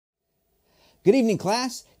Good evening,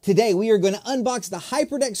 class. Today we are going to unbox the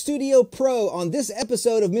HyperDeck Studio Pro on this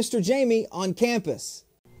episode of Mr. Jamie on Campus.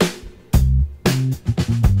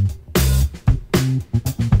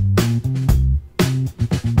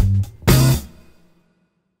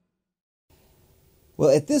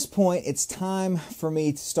 Well, at this point, it's time for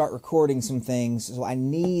me to start recording some things, so I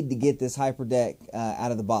need to get this HyperDeck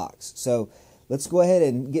out of the box. So let's go ahead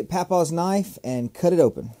and get Papa's knife and cut it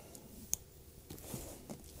open.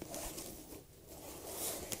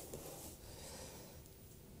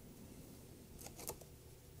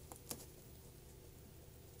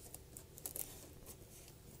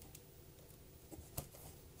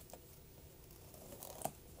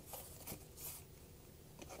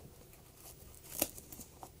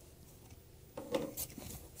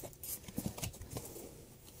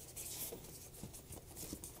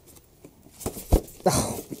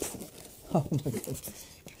 Oh my goodness.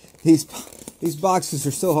 These boxes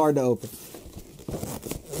are so hard to open.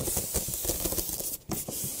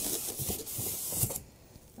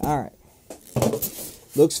 All right.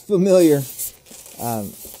 Looks familiar.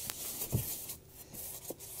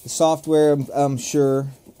 The software, I'm sure.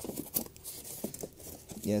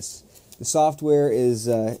 Yes. The software is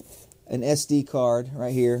an SD card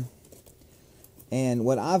right here. And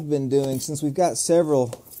what I've been doing, since we've got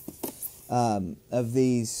several of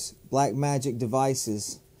these Blackmagic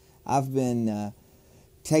devices, I've been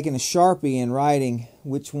taking a Sharpie and writing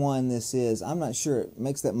which one this is. I'm not sure it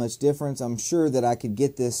makes that much difference. I'm sure that I could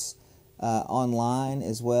get this online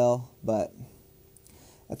as well, but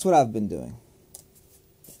that's what I've been doing.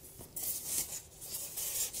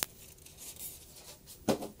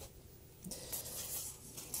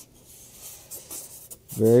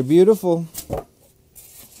 Very beautiful.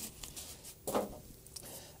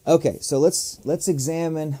 Okay, so let's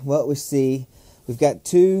examine what we see. We've got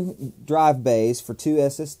two drive bays for two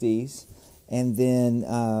SSDs, and then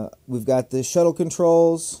we've got the shuttle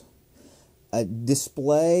controls, a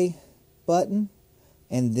display button,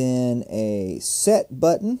 and then a set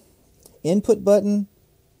button, input button,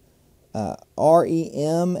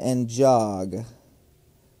 REM, and jog.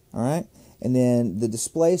 All right, and then the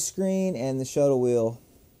display screen and the shuttle wheel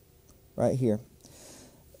right here.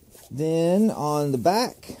 Then on the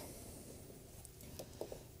back,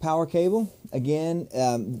 power cable. Again,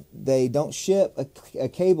 they don't ship a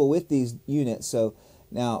cable with these units, so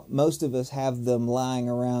now most of us have them lying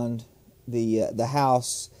around the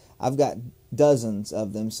house. I've got dozens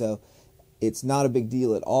of them, so it's not a big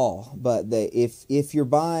deal at all. But if you're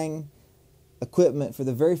buying equipment for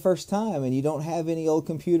the very first time and you don't have any old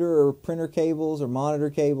computer or printer cables or monitor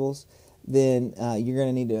cables, then you're going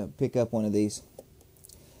to need to pick up one of these.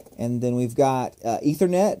 And then we've got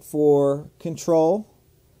Ethernet for control.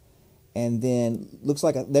 And then looks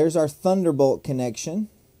like there's our Thunderbolt connection.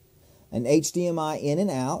 An HDMI in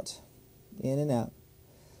and out. Then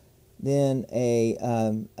a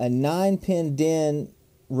 9-pin DIN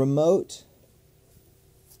remote.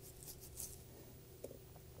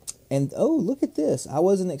 And oh, look at this. I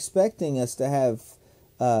wasn't expecting us to have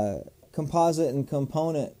composite and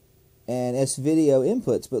component and S-video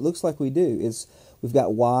inputs, but it looks like we do. We've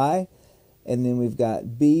got Y, and then we've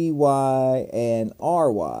got BY and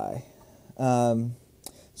RY.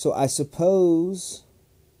 So I suppose,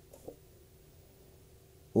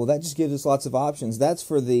 well, that just gives us lots of options. That's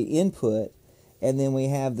for the input, and then we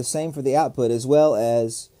have the same for the output, as well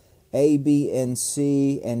as A, B, and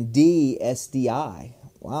C, and D, SDI.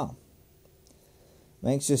 Wow. I'm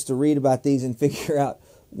anxious to read about these and figure out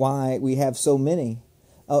why we have so many.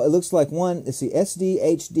 Oh, it looks like let's see, SD,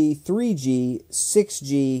 HD, 3G,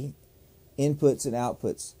 6G inputs and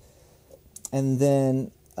outputs. And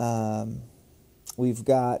then we've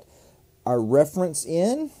got our reference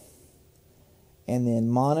in, and then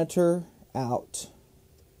monitor out,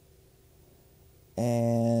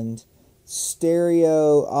 and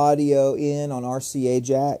stereo audio in on RCA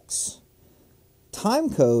jacks, time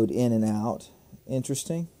code in and out,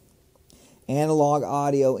 interesting. Analog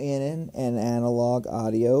audio in and analog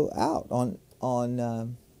audio out on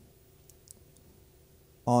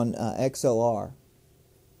XLR.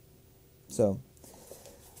 So,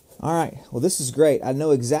 all right. Well, this is great. I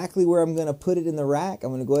know exactly where I'm going to put it in the rack. I'm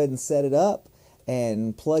going to go ahead and set it up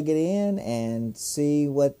and plug it in and see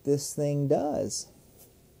what this thing does.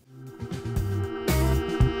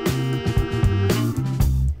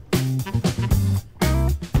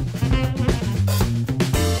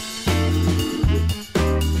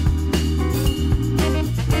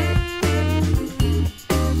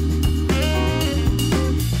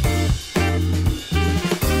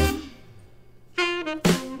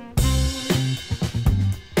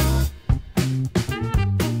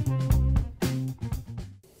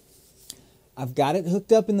 I've got it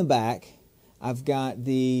hooked up in the back. I've got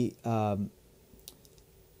the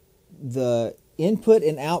input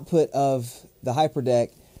and output of the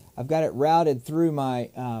HyperDeck. I've got it routed through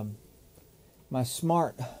my my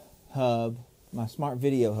smart hub, my smart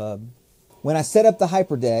video hub. When I set up the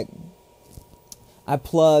HyperDeck, I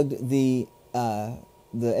plugged the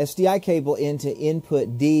SDI cable into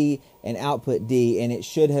input D and output D, and it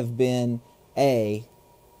should have been A.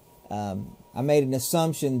 I made an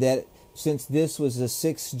assumption that since this was a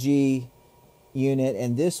 6G unit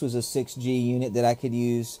and this was a 6G unit, that I could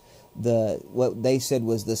use what they said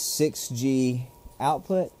was the 6G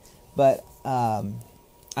output, but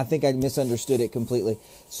I think I misunderstood it completely.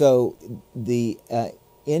 So the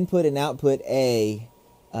input and output A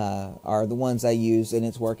are the ones I use, and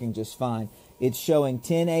it's working just fine. It's showing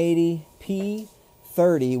 1080p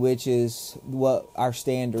 30, which is what our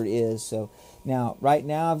standard is. So now, right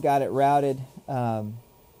now, I've got it routed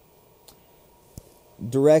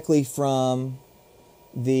directly from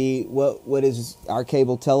the what is our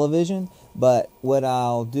cable television. But what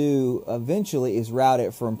I'll do eventually is route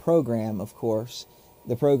it from program, of course,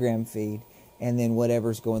 the program feed, and then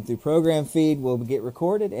whatever's going through program feed will get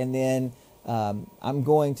recorded, and then I'm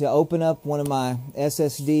going to open up one of my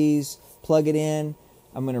SSDs, plug it in.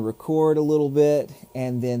 I'm going to record a little bit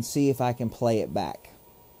and then see if I can play it back.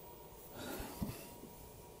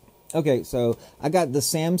 Okay, so I got the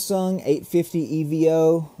Samsung 850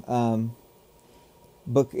 EVO.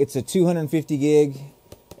 It's a 250 gig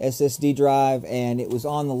SSD drive, and it was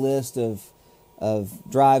on the list of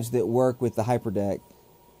drives that work with the HyperDeck.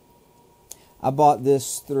 I bought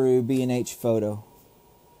this through B&H Photo.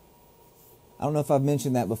 I don't know if I've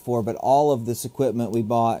mentioned that before, but all of this equipment we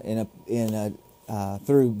bought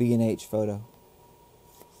through B&H Photo.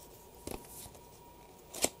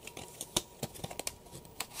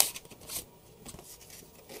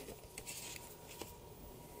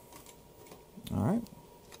 All right.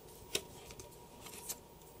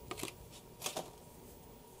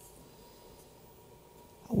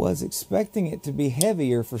 I was expecting it to be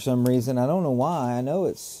heavier for some reason. I don't know why. I know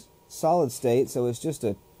it's solid state, so it's just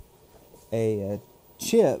a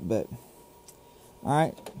chip, but all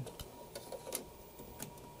right.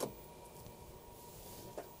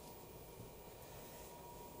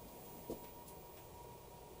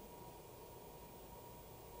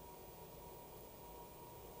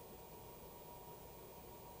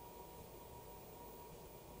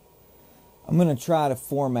 I'm going to try to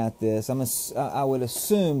format this. I would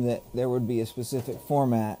assume that there would be a specific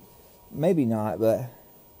format. Maybe not, but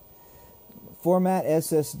format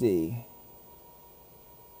SSD.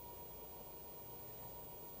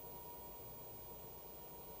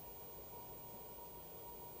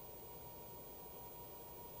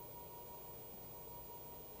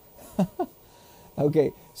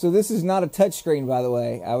 Okay, so this is not a touchscreen, by the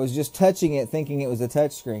way. I was just touching it thinking it was a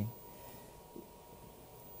touchscreen.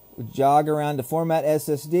 Jog around to format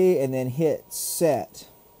SSD and then hit set.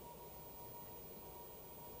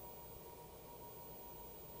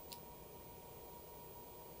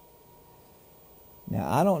 Now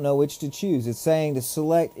I don't know which to choose. It's saying to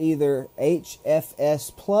select either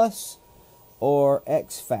HFS Plus or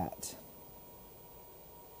exFAT.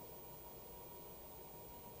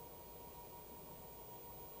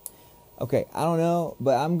 Okay, I don't know,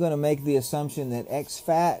 but I'm going to make the assumption that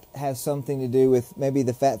exFAT has something to do with maybe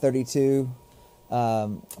the FAT32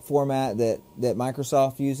 format that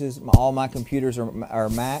Microsoft uses. All my computers are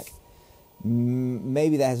Mac.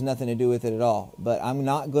 Maybe that has nothing to do with it at all. But I'm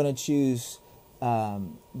not going to choose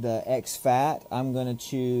the exFAT. I'm going to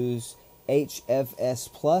choose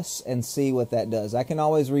HFS Plus and see what that does. I can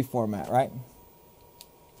always reformat, right?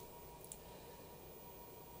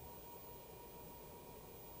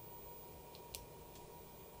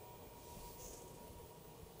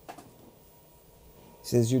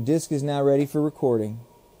 Says your disk is now ready for recording.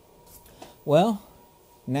 Well,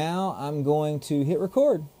 now I'm going to hit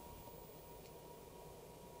record.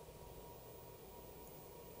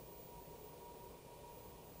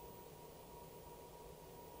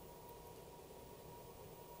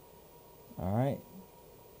 All right,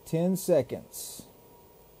 10 seconds.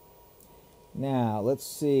 Now let's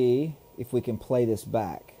see if we can play this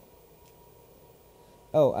back.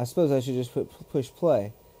 Oh, I suppose I should just push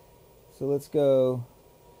play. So let's go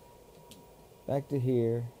back to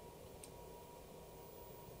here,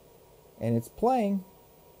 and it's playing.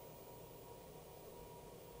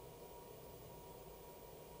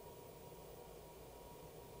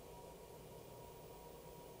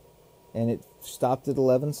 And it stopped at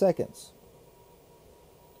 11 seconds.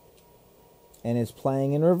 And it's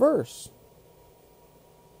playing in reverse.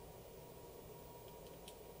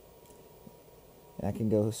 And I can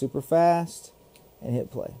go super fast and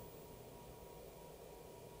hit play.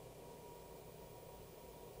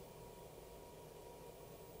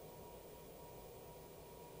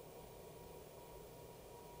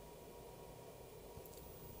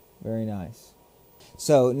 Very nice.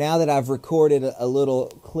 So now that I've recorded a little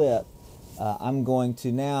clip, I'm going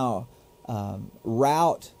to now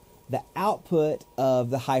route the output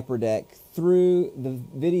of the HyperDeck through the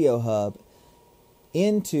video hub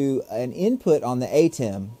into an input on the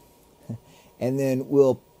ATEM, and then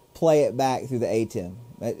we'll play it back through the ATEM.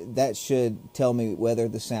 That should tell me whether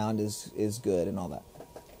the sound is good and all that.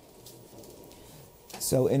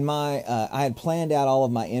 So in my, I had planned out all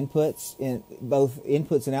of my inputs, in both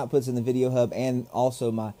inputs and outputs in the video hub, and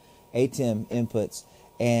also my ATEM inputs.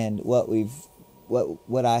 And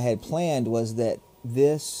what I had planned was that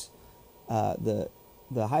this, the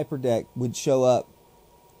HyperDeck would show up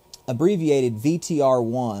abbreviated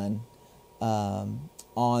VTR1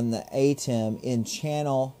 on the ATEM in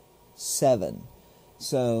channel 7.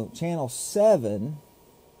 So channel 7.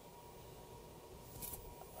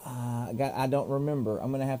 I don't remember. I'm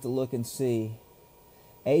going to have to look and see.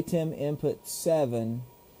 ATEM input 7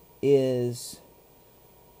 is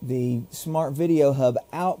the Smart Video Hub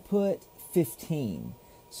output 15.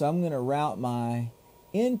 So I'm going to route my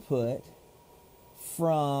input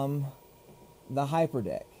from the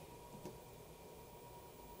HyperDeck.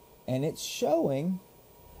 And it's showing.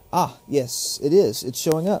 Ah, yes, it is. It's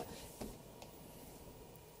showing up.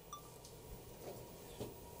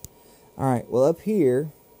 All right, well, up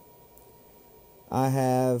here I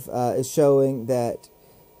have, it's showing that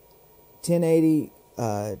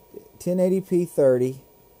 1080p 30,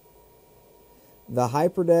 the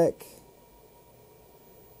HyperDeck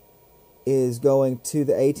is going to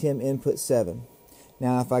the ATEM input 7.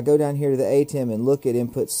 Now if I go down here to the ATEM and look at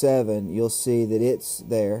input 7, you'll see that it's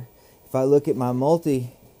there. If I look at my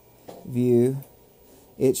multi-view,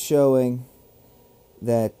 it's showing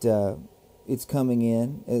that it's coming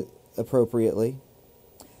in appropriately.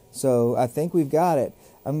 So I think we've got it.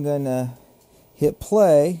 I'm going to hit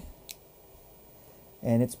play,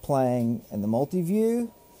 and it's playing in the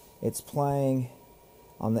multi-view, it's playing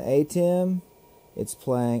on the ATEM, it's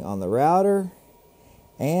playing on the router,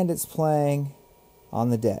 and it's playing on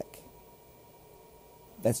the deck.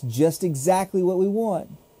 That's just exactly what we want.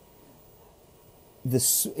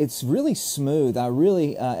 It's really smooth. I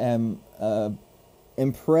really am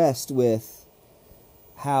impressed with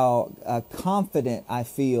how confident I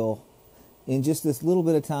feel in just this little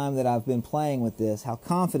bit of time that I've been playing with this, how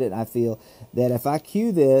confident I feel that if I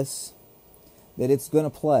cue this, that it's going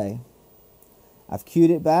to play. I've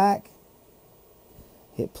cued it back,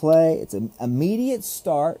 hit play, it's an immediate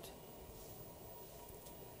start.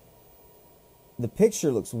 The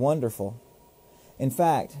picture looks wonderful. In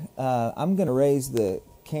fact, I'm going to raise the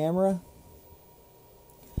camera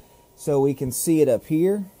so we can see it up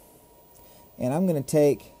here. And I'm going to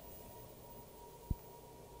take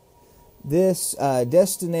this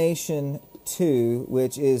Destination 2,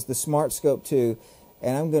 which is the Smart Scope 2,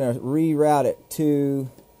 and I'm going to reroute it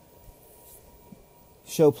to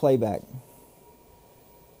show playback.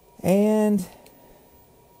 And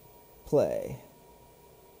play.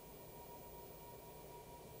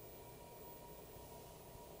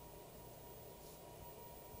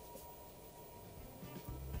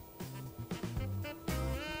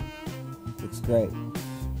 Looks great.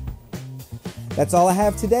 That's all I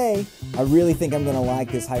have today. I really think I'm going to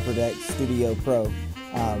like this HyperDeck Studio Pro.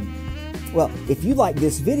 Well, if you like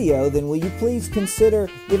this video, then will you please consider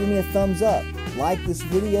giving me a thumbs up? Like this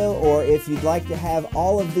video, or if you'd like to have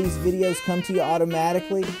all of these videos come to you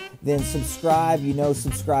automatically, then subscribe. You know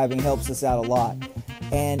subscribing helps us out a lot.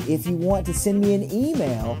 And if you want to send me an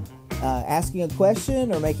email asking a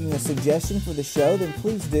question or making a suggestion for the show, then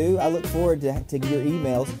please do. I look forward to your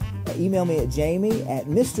emails. Email me at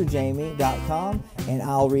jamie@mrjamie.com, and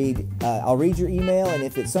I'll read your email, and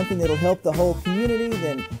if it's something that'll help the whole community,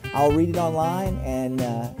 then I'll read it online, and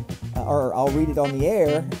or I'll read it on the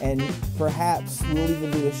air, and perhaps we'll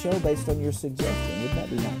even do a show based on your suggestion. Wouldn't that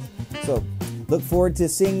be nice? So look forward to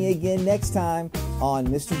seeing you again next time on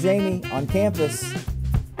Mr. Jamie on Campus.